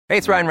Hey,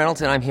 it's Ryan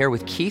Reynolds, and I'm here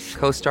with Keith,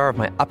 co-star of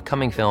my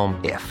upcoming film,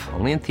 If,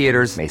 only in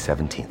theaters May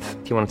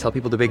 17th. Do you want to tell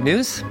people the big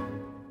news?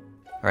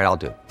 All right, I'll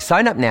do it.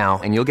 Sign up now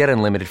and you'll get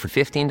unlimited for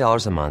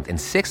 $15 a month and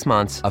 6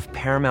 months of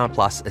Paramount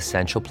Plus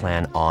Essential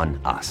Plan on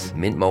us.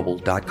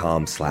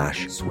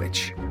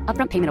 MintMobile.com/switch.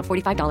 Upfront payment of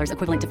 $45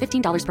 equivalent to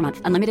 $15 per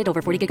month. Unlimited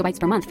over 40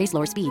 gigabytes per month. Face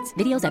lower speeds.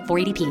 Videos at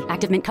 480p.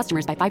 Active Mint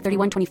customers by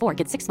 531.24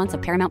 get 6 months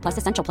of Paramount Plus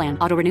Essential Plan.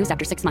 Auto renews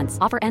after 6 months.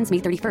 Offer ends May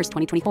 31st,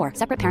 2024.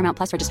 Separate Paramount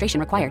Plus registration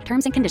required.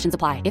 Terms and conditions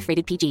apply if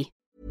rated PG.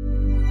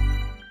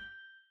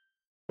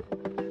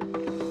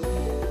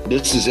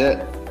 This is it.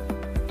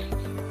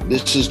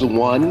 This is the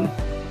one.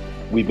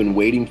 We've been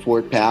waiting for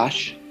it,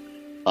 Pash.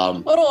 A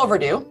little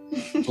overdue.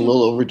 A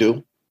little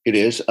overdue. It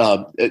is.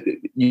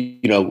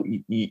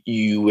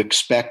 You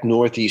expect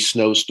northeast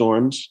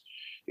snowstorms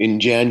in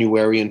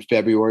January and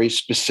February,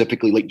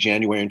 specifically late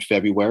January and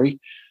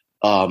February.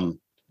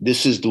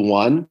 This is the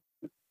one.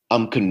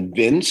 I'm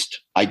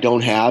convinced. I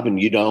don't have,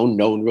 and you don't.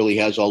 No one really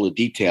has all the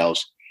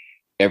details.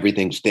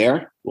 Everything's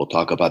there. We'll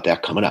talk about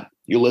that coming up.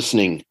 You're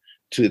listening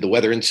to the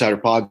Weather Insider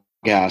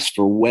podcast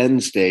for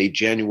Wednesday,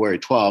 January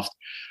 12th.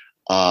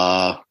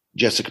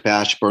 Jessica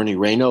Pash, Bernie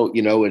Rayno,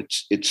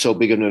 it's so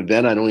big of an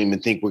event. I don't even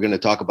think we're going to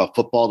talk about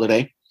football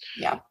today.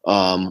 Yeah.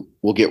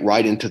 We'll get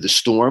right into the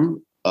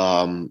storm.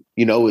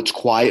 It's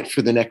quiet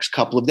for the next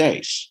couple of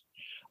days.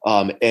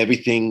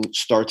 Everything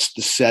starts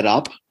to set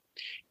up.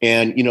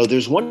 And,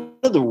 there's one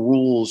of the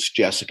rules,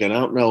 Jessica, and I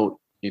don't know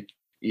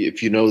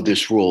if you know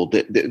this rule.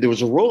 There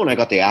was a rule when I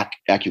got the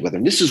AccuWeather,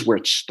 and this is where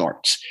it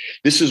starts.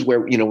 This is where,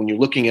 when you're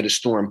looking at a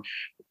storm,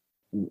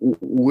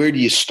 where do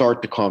you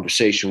start the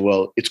conversation?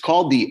 Well, it's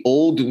called the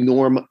old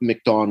Norm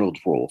Macdonald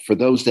rule. For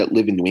those that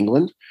live in New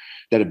England,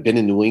 that have been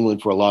in New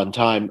England for a long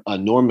time,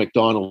 Norm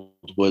Macdonald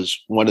was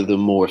one of the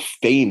more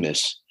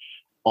famous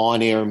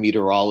on-air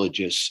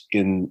meteorologists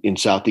in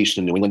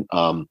southeastern New England.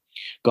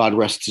 God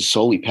rest his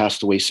soul. He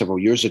passed away several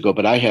years ago,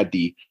 but I had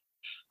the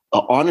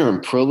honor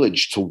and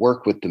privilege to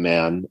work with the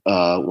man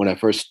when I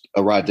first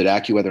arrived at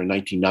AccuWeather in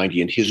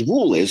 1990. And his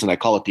rule is, and I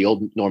call it the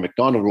old Norm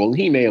Macdonald rule, and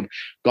he may have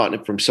gotten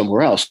it from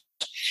somewhere else,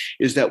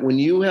 is that when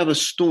you have a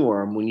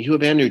storm, when you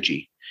have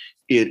energy,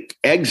 it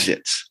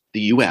exits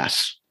the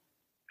U.S.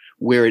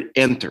 where it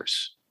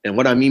enters. And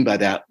what I mean by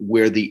that,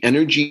 where the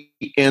energy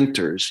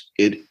enters,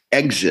 it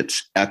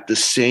exits at the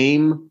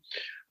same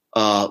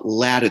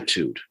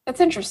latitude.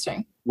 That's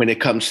interesting. When it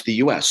comes to the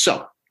U.S.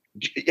 So,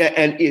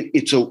 and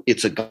it's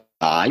a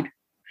guide.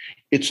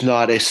 It's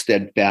not a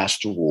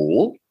steadfast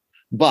rule,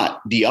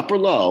 but the upper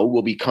low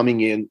will be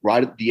coming in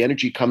the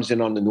energy comes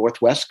in on the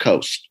northwest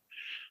coast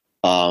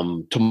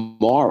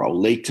tomorrow,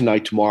 late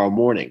tonight, tomorrow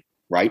morning,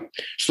 right?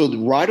 So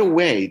right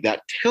away,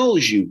 that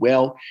tells you,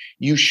 well,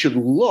 you should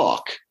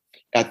look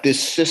at this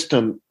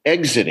system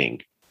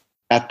exiting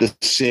at the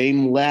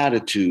same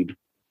latitude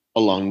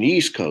along the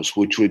East Coast,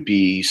 which would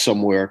be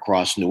somewhere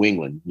across New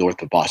England,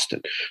 north of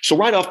Boston. So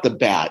right off the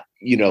bat,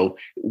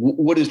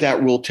 what does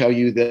that rule tell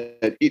you?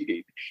 That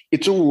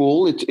it's a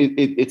rule,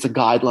 it's a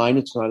guideline,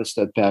 it's not a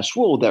steadfast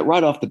rule. That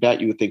right off the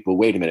bat, you would think, well,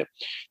 wait a minute,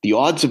 the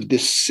odds of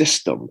this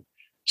system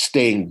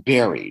staying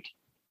buried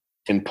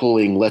and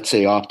pulling, let's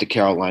say, off the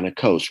Carolina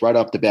coast, right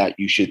off the bat,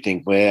 you should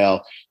think,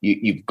 well,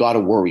 you've got to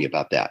worry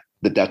about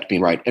that's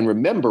being right. And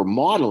remember,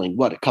 modeling,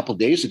 a couple of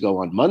days ago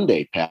on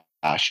Monday,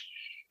 Pash,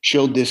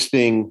 showed this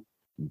thing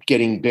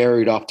getting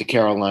buried off the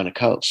Carolina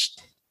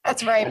coast.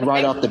 That's right. And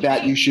right off the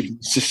bat, you should be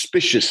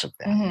suspicious of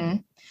that.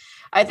 Mm-hmm.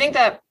 I think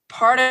that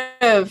part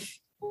of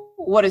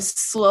what is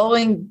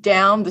slowing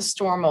down the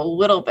storm a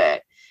little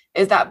bit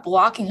is that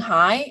blocking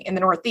high in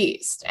the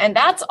Northeast. And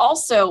that's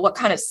also what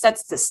kind of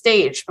sets the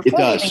stage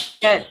before we even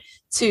get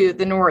to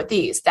the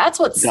Northeast. That's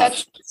what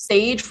sets the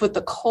stage with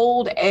the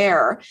cold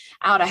air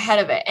out ahead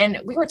of it.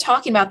 And we were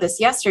talking about this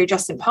yesterday,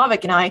 Justin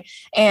Pavic and I,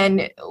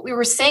 and we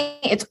were saying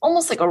it's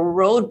almost like a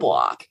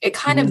roadblock. It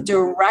kind of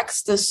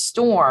directs the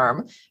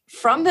storm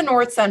from the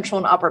north central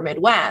and upper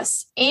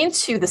Midwest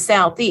into the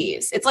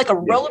Southeast. It's like a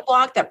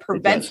roadblock that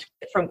prevents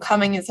it from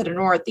coming into the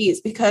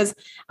Northeast, because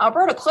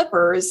Alberta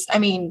Clippers,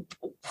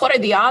 what are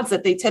the odds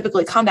that they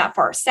typically come that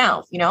far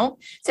south,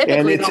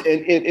 Typically,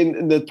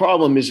 and the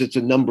problem is it's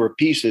a number of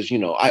pieces.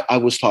 I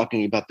was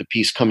talking about the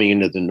piece coming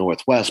into the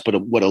Northwest, but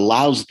what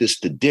allows this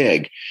to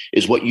dig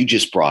is what you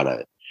just brought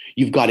up.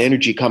 You've got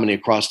energy coming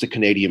across the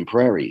Canadian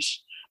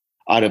prairies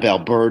out of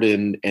Alberta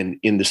and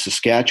in the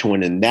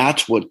Saskatchewan, and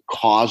that's what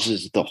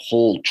causes the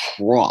whole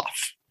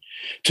trough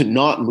to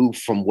not move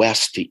from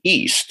west to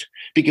east,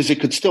 because it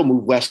could still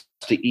move west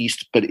to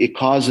east, but it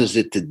causes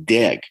it to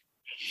dig.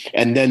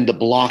 And then the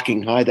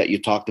blocking high that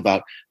you talked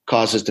about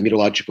causes the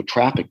meteorological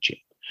traffic jam.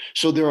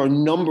 So there are a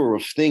number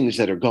of things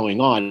that are going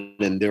on,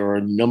 and there are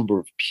a number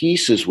of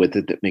pieces with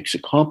it that makes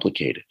it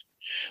complicated.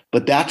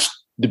 But that's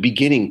the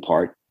beginning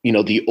part,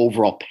 the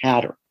overall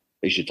pattern,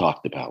 as you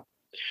talked about.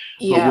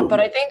 Yeah, but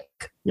I think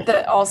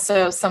that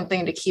also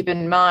something to keep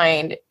in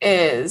mind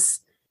is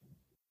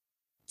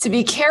to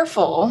be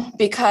careful,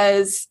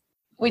 because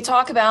we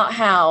talk about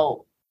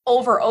how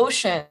over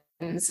oceans,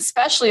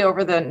 especially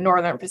over the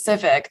Northern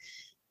Pacific,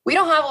 we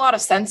don't have a lot of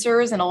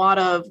sensors and a lot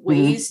of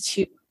ways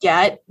to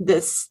get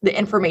the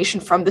information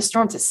from the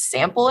storm to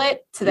sample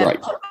it, to then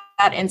put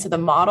that into the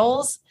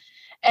models.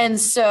 And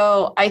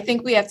so I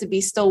think we have to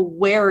be still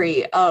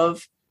wary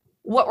of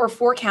what we're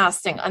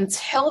forecasting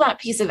until that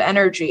piece of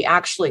energy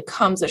actually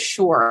comes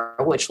ashore,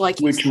 which, like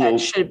you said,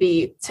 should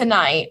be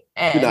tonight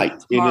and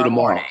tomorrow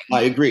morning.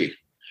 I agree.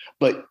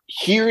 But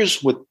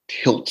here's what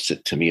tilts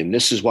it to me, and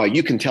this is why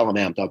you can tell I'm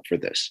amped up for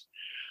this.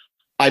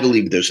 I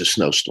believe there's a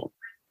snowstorm.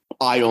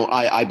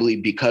 I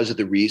believe, because of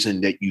the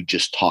reason that you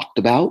just talked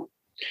about,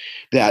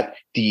 that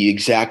the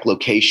exact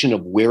location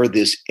of where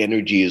this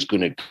energy is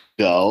going to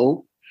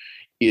go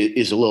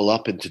is a little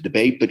up into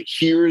debate. But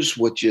here's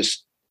what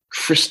just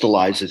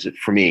crystallizes it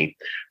for me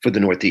for the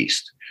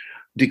Northeast.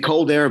 The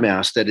cold air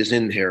mass that is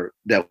in here,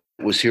 that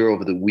was here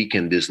over the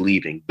weekend, is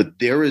leaving, but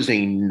there is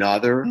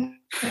another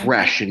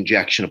fresh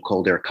injection of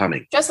cold air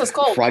coming. Just as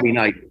cold. Friday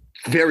night,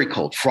 very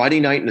cold. Friday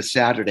night and a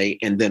Saturday.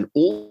 And then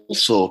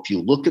also, if you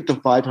look at the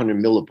 500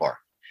 millibar,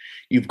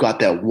 you've got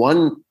that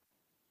one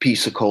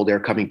piece of cold air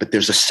coming, but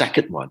there's a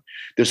second one.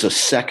 There's a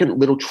second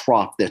little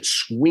trough that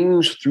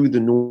swings through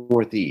the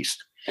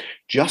Northeast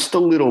just a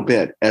little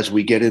bit as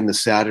we get into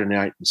Saturday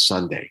night and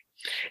Sunday.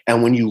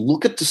 And when you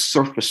look at the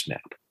surface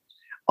map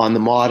on the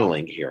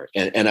modeling here,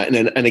 and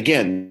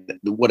again,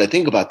 what I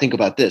think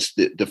about this,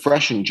 the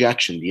fresh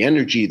injection, the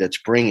energy that's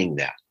bringing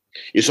that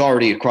is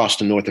already across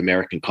the North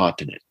American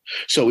continent.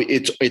 So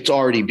it's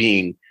already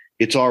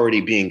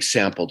being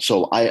sampled.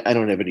 So I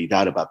don't have any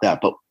doubt about that.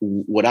 But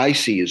what I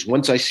see is,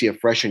 once I see a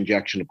fresh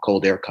injection of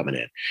cold air coming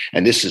in,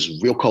 and this is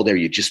real cold air,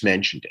 you just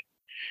mentioned it.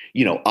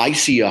 I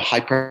see a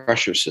high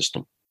pressure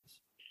system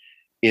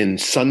in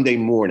Sunday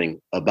morning,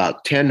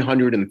 about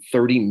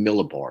 1,030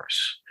 millibars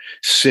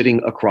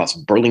sitting across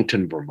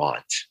Burlington,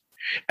 Vermont.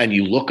 And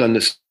you look on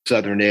the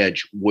southern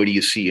edge, what do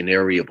you see? An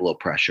area of low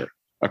pressure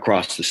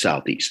across the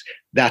southeast.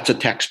 That's a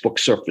textbook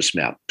surface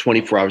map,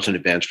 24 hours in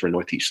advance for a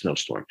Northeast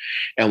snowstorm.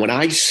 And when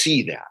I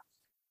see that,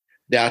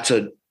 that's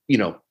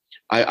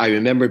I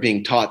remember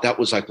being taught, that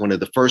was like one of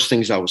the first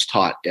things I was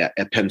taught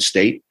at Penn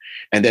State.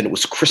 And then it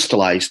was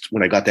crystallized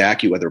when I got to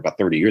AccuWeather about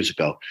 30 years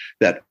ago,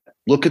 that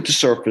look at the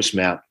surface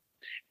map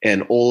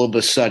and all of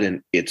a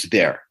sudden it's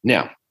there.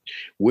 Now,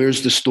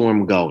 where's the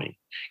storm going?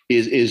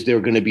 Is there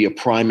going to be a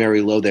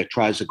primary low that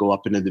tries to go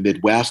up into the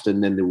Midwest,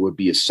 and then there would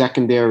be a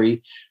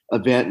secondary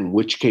event, in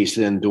which case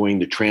then during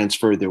the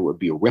transfer there would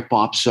be a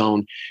rip-off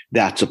zone?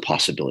 That's a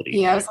possibility.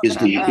 Yeah,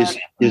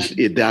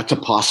 that's a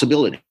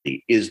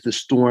possibility. Is the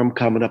storm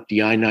coming up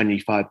the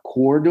I-95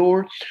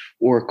 corridor,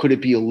 or could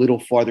it be a little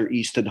farther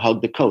east and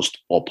hug the coast?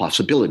 All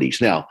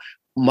possibilities. Now,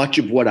 much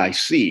of what I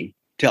see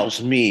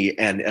tells me,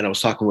 and I was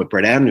talking with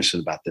Brett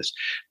Anderson about this,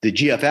 the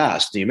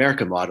GFS, the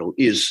American model,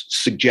 is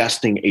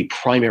suggesting a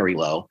primary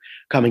low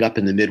coming up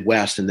in the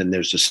Midwest, and then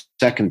there's a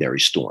secondary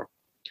storm.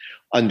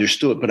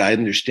 Understood, but I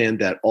understand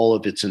that all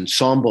of its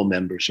ensemble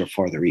members are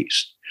farther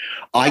east.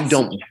 I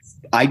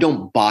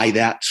don't buy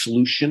that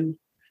solution,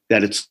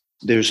 that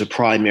there's a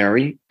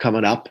primary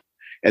coming up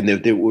and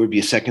there would be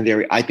a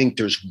secondary. I think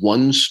there's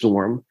one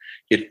storm,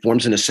 it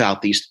forms in the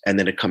southeast, and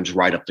then it comes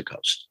right up the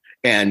coast.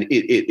 And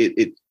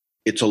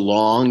it's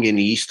along in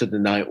east of the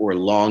night, or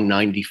along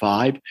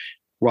 95,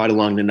 right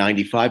along the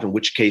 95, in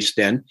which case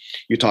then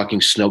you're talking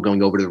snow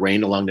going over the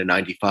rain along the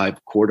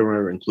 95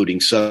 corridor,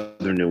 including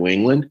southern New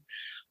England.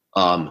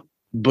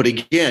 But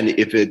again,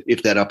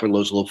 if that upper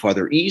low is a little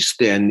farther east,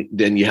 then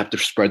you have to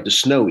spread the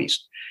snow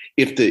east.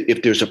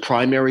 If there's a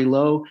primary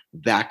low,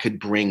 that could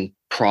bring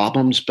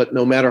problems. But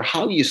no matter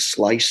how you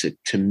slice it,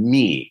 to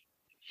me,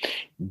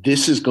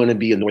 this is going to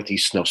be a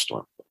Northeast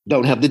snowstorm.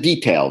 Don't have the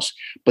details,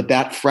 but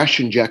that fresh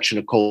injection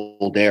of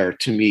cold air,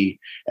 to me,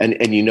 and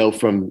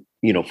from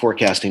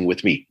forecasting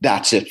with me,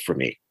 that's it for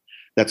me.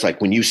 That's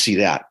like, when you see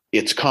that,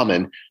 it's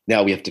coming.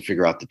 Now we have to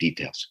figure out the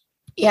details.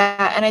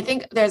 Yeah. And I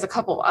think there's a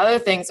couple other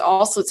things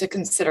also to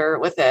consider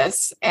with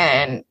this.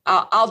 And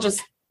I'll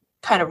just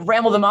kind of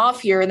ramble them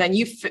off here, and then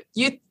you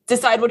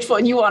decide which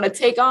one you want to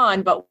take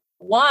on. But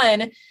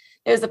one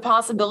is the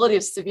possibility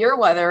of severe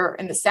weather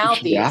in the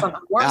southeast on the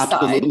north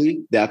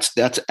side.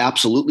 That's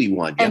absolutely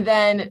one. And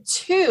then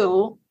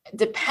two,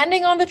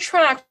 depending on the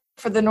track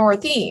for the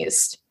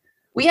Northeast,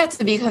 we have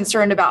to be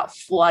concerned about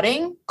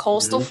flooding,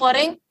 coastal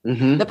flooding,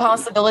 the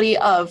possibility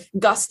of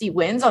gusty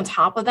winds on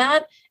top of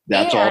that.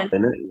 That's all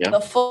in it. Yeah.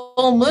 The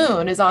full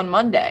moon is on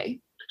Monday.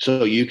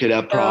 So you could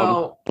have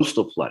problems with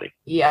coastal flooding.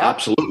 Yeah,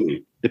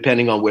 absolutely.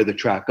 Depending on where the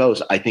track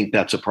goes, I think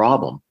that's a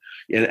problem.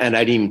 And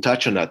I didn't even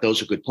touch on that.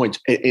 Those are good points.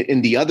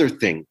 And the other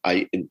thing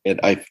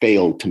I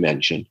failed to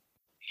mention,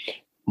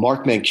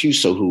 Mark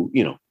Mancuso, who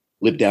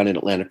lived down in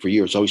Atlanta for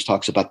years, always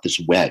talks about this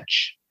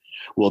wedge.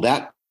 Well,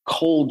 that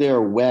cold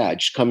air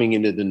wedge coming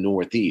into the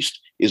Northeast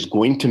is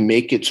going to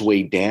make its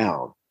way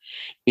down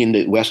in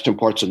the western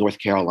parts of North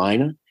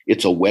Carolina.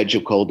 It's a wedge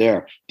of cold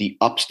air, the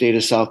upstate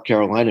of South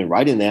Carolina,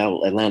 right in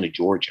Atlanta,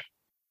 Georgia.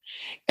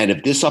 And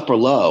if this upper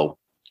low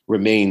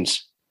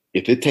remains,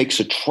 if it takes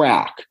a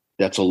track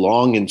that's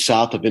along and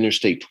south of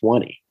Interstate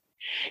 20,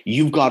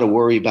 you've got to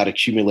worry about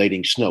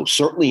accumulating snow,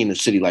 certainly in a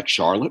city like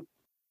Charlotte,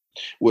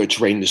 where it's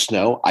rain to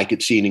snow. I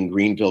could see it in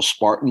Greenville,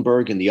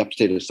 Spartanburg, in the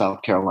upstate of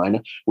South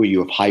Carolina, where you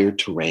have higher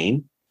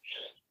terrain.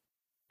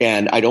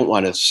 And I don't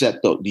want to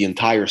set the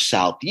entire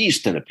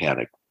Southeast in a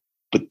panic,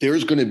 but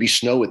there's going to be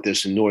snow with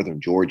this in northern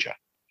Georgia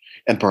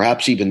and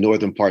perhaps even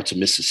northern parts of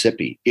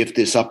Mississippi if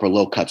this upper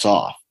low cuts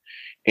off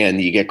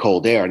and you get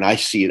cold air. And I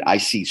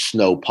see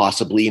snow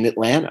possibly in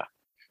Atlanta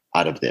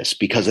out of this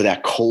because of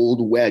that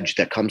cold wedge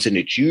that comes in.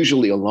 It's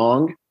usually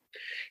along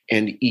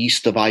and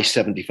east of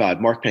I-75.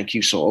 Mark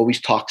Pancuso always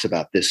talks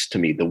about this to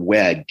me, the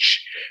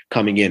wedge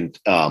coming in.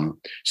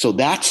 So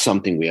that's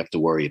something we have to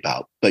worry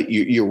about. But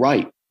you're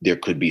right. There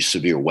could be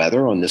severe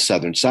weather on the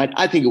southern side.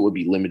 I think it would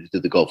be limited to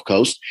the Gulf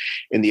Coast.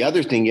 And the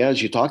other thing,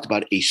 as you talked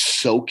about, a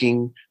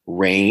soaking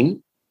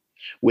rain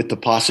with the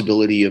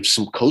possibility of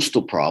some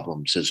coastal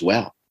problems as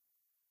well.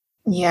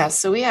 Yeah,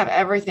 so we have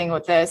everything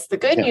with this. The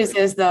good news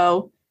is,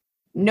 though,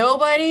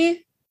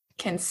 nobody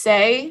can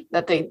say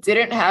that they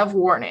didn't have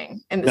warning.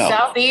 In the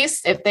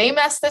Southeast, if they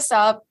mess this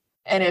up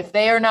and if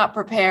they are not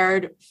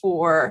prepared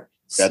for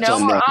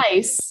snow or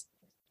ice,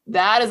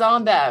 that is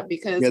on them.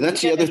 Because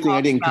that's the other thing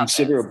I didn't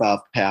consider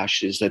about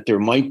Pash is that there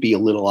might be a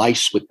little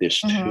ice with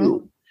this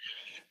too,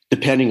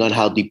 depending on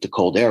how deep the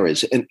cold air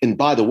is. And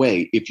by the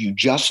way, if you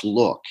just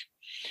look,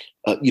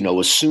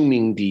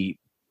 assuming,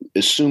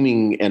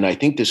 and I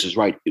think this is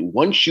right,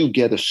 once you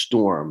get a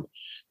storm,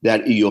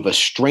 that you have a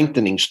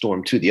strengthening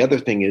storm too. The other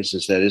thing is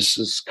that as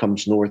this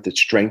comes north, it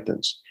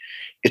strengthens.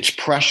 It's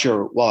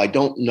pressure. Well, I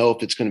don't know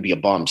if it's going to be a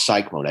bomb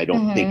cyclone. I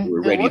don't think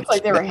we're ready. It looks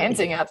like they were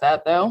hinting at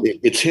that, though.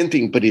 It's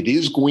hinting, but it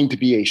is going to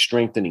be a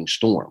strengthening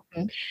storm.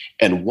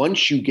 And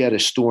once you get a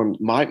storm,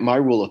 my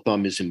rule of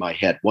thumb is in my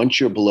head. Once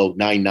you're below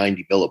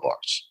 990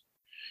 millibars,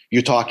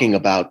 you're talking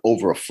about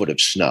over a foot of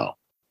snow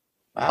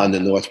on the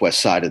northwest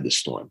side of the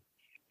storm.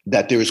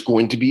 That there's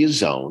going to be a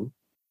zone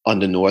on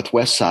the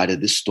northwest side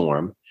of the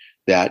storm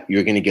that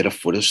you're going to get a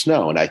foot of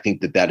snow. And I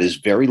think that is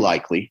very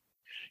likely.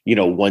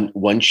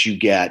 Once you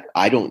get,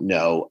 I don't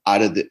know,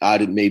 out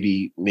of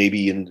maybe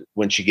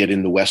once you get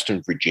into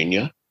Western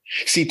Virginia.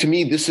 See, to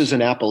me, this is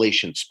an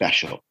Appalachian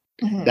special.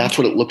 That's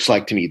what it looks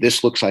like to me.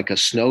 This looks like a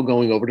snow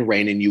going over to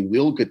rain, and you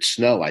will get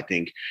snow, I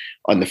think,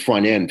 on the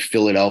front end,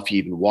 Philadelphia,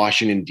 even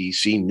Washington,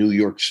 D.C., New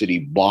York City,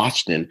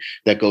 Boston,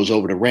 that goes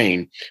over to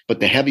rain.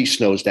 But the heavy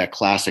snow is that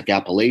classic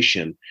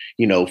Appalachian,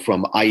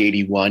 from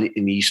I-81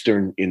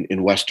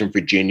 in Western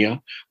Virginia,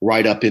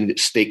 right up in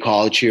State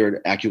College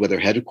here at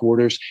AccuWeather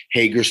headquarters,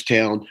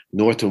 Hagerstown,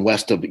 north and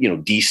west of,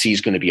 D.C.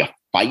 is going to be a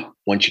fight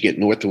once you get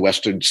north and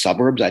western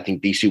suburbs. I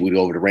think DC would go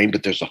over to rain,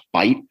 but there's a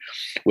fight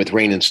with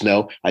rain and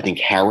snow. I think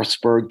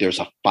Harrisburg, there's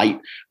a fight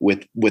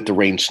with the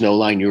rain snow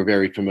line. You're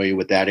very familiar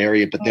with that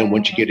area. But then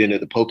once you get into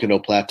the Pocono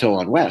Plateau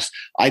on west,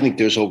 I think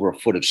there's over a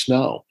foot of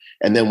snow.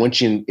 And then once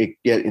you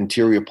get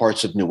interior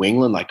parts of New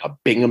England, like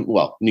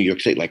New York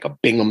State, like a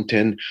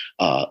Binghamton,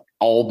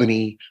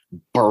 Albany,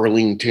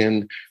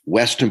 Burlington,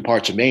 western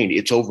parts of Maine,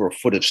 it's over a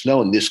foot of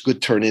snow. And this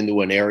could turn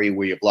into an area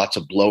where you have lots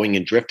of blowing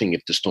and drifting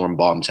if the storm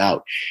bombs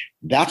out.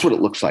 That's what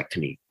it looks like to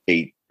me,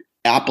 a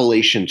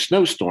Appalachian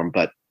snowstorm.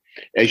 But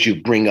as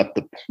you bring up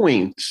the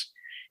points,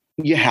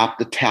 you have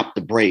to tap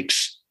the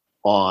brakes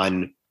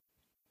on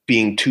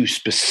being too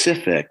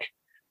specific.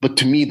 But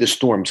to me, the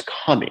storm's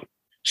coming.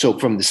 So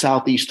from the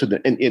southeast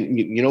to and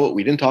you know what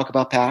we didn't talk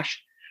about,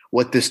 Pash?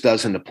 What this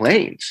does in the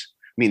plains.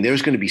 I mean,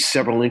 there's going to be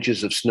several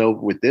inches of snow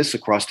with this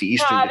across the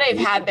eastern. They've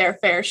had their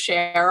fair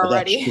share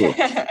already.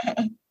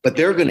 But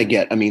they're going to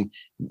get,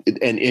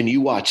 and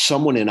you watch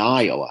someone in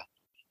Iowa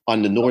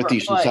on the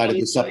northeastern side of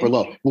this upper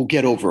low will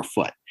get over a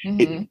foot.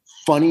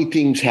 Funny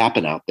things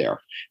happen out there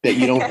that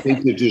you don't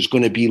think that there's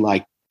going to be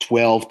like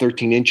 12,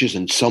 13 inches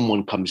and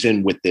someone comes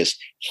in with this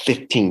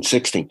 15,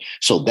 16.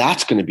 So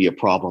that's going to be a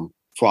problem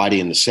Friday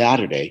and the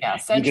Saturday. Yeah,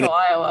 central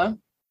Iowa.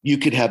 You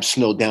could have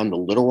snow down to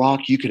Little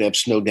Rock. You could have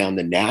snow down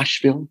to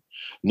Nashville.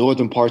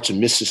 Northern parts of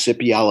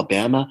Mississippi,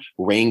 Alabama,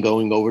 rain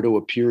going over to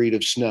a period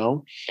of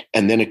snow,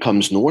 and then it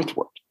comes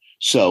northward.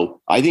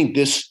 So I think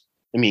this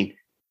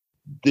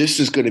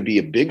is going to be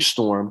a big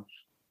storm.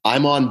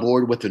 I'm on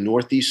board with the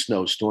northeast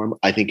snowstorm.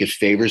 I think it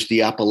favors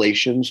the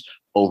Appalachians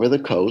over the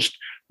coast,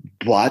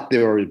 but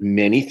there are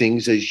many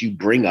things, as you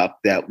bring up,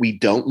 that we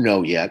don't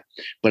know yet.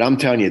 But I'm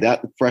telling you,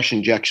 that fresh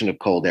injection of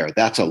cold air,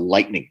 that's a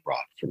lightning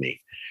rod for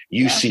me.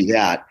 You see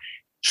that,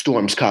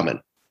 storm's coming.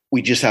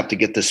 We just have to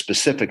get the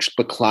specifics,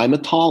 but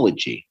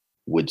climatology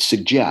would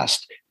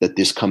suggest that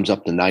this comes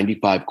up the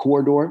 95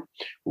 corridor,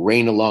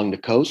 rain along the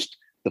coast.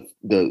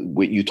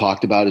 What you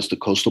talked about is the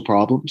coastal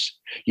problems.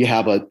 You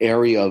have an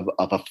area of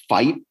a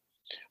fight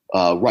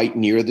right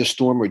near the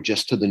storm or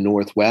just to the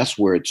northwest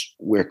where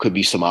it could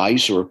be some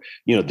ice, or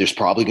there's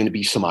probably going to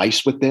be some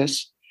ice with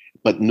this.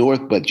 But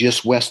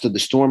just west of the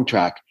storm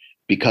track,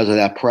 because of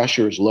that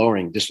pressure is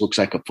lowering, this looks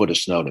like a foot of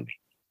snow to me.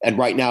 And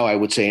right now, I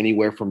would say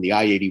anywhere from the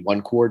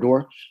I-81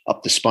 corridor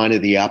up the spine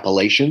of the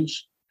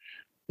Appalachians,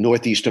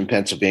 northeastern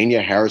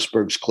Pennsylvania,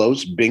 Harrisburg's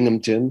close,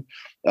 Binghamton,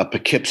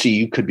 Poughkeepsie,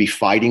 you could be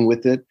fighting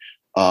with it.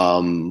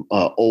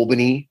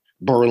 Albany,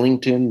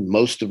 Burlington,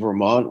 most of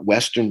Vermont,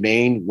 Western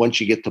Maine. Once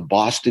you get to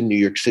Boston, New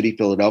York City,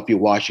 Philadelphia,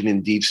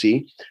 Washington,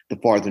 D.C., the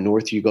farther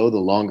north you go, the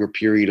longer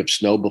period of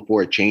snow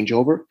before a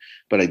changeover.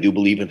 But I do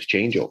believe in a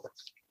changeover.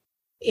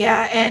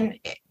 Yeah. And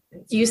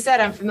you said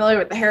I'm familiar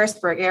with the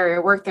Harrisburg area. I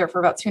worked there for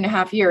about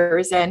 2.5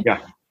 years. And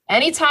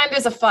anytime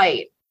there's a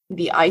fight,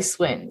 the ice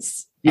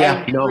wins.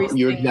 Yeah,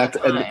 you're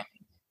exactly.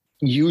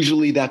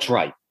 Usually that's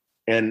right.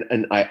 And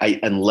I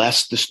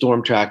unless the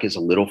storm track is a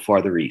little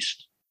farther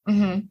east.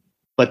 Mm-hmm.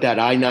 But that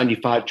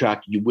I-95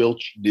 track,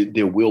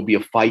 there will be a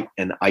fight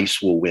and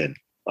ice will win.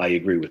 I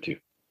agree with you.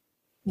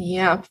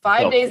 Yeah,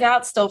 5 days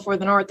out still for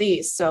the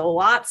Northeast. So a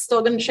lot's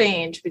still going to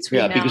change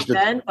between now and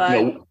then.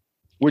 But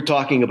we're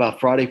talking about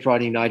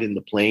Friday night in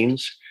the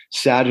plains,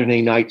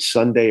 Saturday night,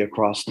 Sunday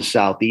across the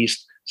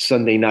Southeast,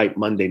 Sunday night,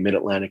 Monday,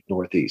 Mid-Atlantic,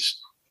 Northeast.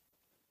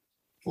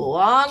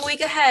 Long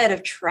week ahead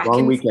of tracking.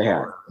 Long week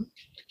ahead.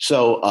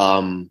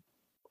 So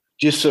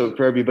just so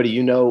for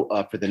everybody,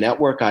 for the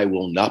network, I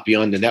will not be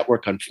on the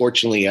network.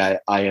 Unfortunately, I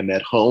am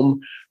at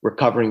home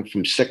recovering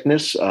from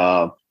sickness.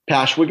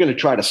 Pash, we're going to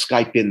try to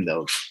Skype in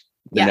those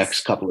the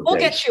next couple of days. We'll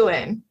get you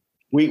in.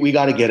 We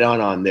got to get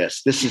on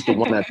this. This is the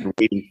one I've been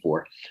waiting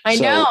for. I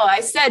know.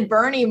 I said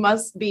Bernie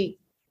must be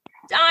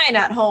dying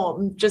at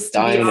home just to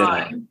be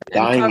on.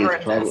 Dying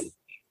is probably,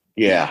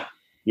 yeah.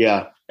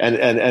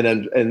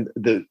 And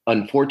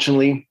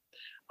unfortunately,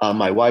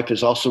 my wife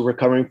is also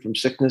recovering from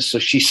sickness, so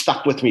she's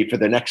stuck with me for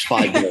the next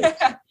 5 days.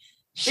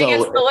 She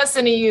gets to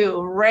listen to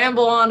you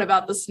ramble on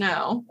about the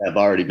snow. I've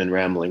already been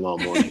rambling all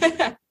morning.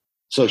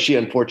 So she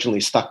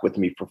unfortunately stuck with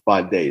me for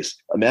 5 days.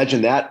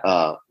 Imagine that.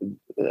 I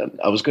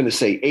was going to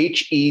say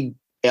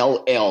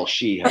HELL.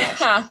 She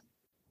has.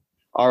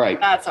 All right.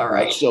 That's all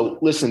right. So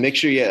listen, make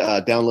sure you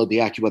download the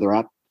AccuWeather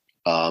app.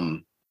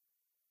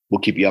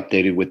 We'll keep you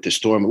updated with the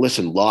storm.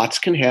 Listen, lots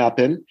can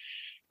happen.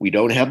 We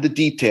don't have the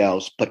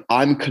details, but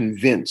I'm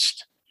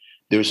convinced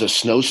there's a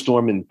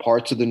snowstorm in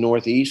parts of the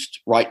Northeast.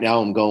 Right now,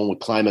 I'm going with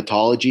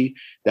climatology.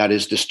 That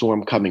is the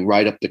storm coming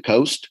right up the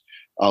coast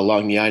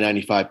along the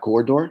I-95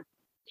 corridor.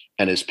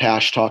 And as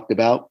Pash talked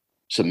about,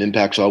 some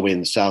impacts all the way in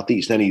the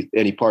Southeast.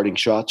 Any parting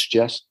shots,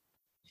 Jess?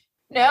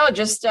 No,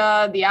 just the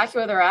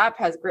AccuWeather app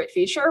has a great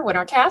feature,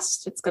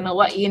 Wintercast. It's going to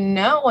let you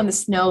know when the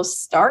snow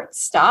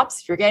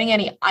stops, if you're getting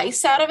any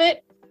ice out of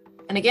it.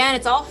 And again,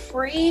 it's all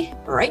free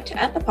right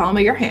at the palm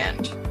of your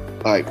hand.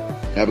 All right.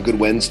 Have a good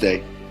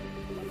Wednesday.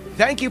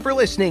 Thank you for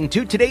listening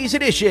to today's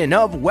edition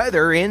of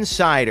Weather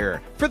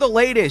Insider. For the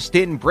latest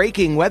in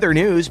breaking weather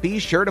news, be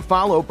sure to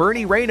follow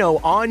Bernie Rayno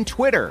on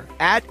Twitter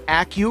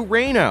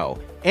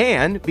 @AccuRayno.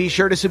 And be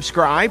sure to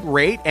subscribe,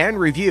 rate, and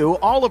review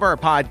all of our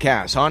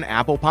podcasts on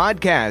Apple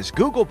Podcasts,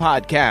 Google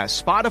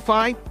Podcasts,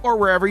 Spotify, or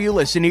wherever you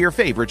listen to your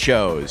favorite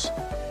shows.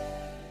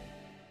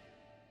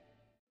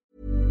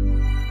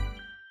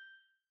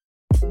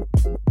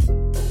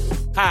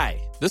 Hi,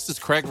 this is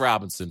Craig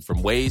Robinson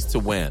from Ways to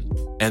Win,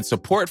 and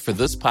support for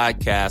this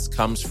podcast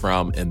comes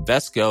from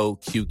Invesco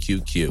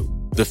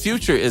QQQ. The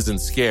future isn't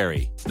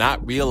scary.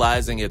 Not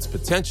realizing its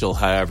potential,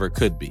 however,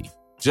 could be.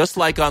 Just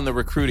like on the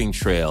recruiting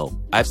trail,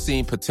 I've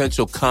seen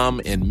potential come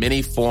in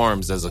many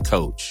forms as a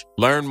coach.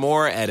 Learn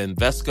more at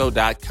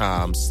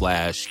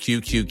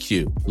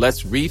Invesco.com/QQQ.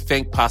 Let's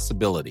rethink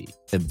possibility.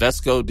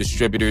 Invesco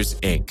Distributors,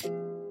 Inc.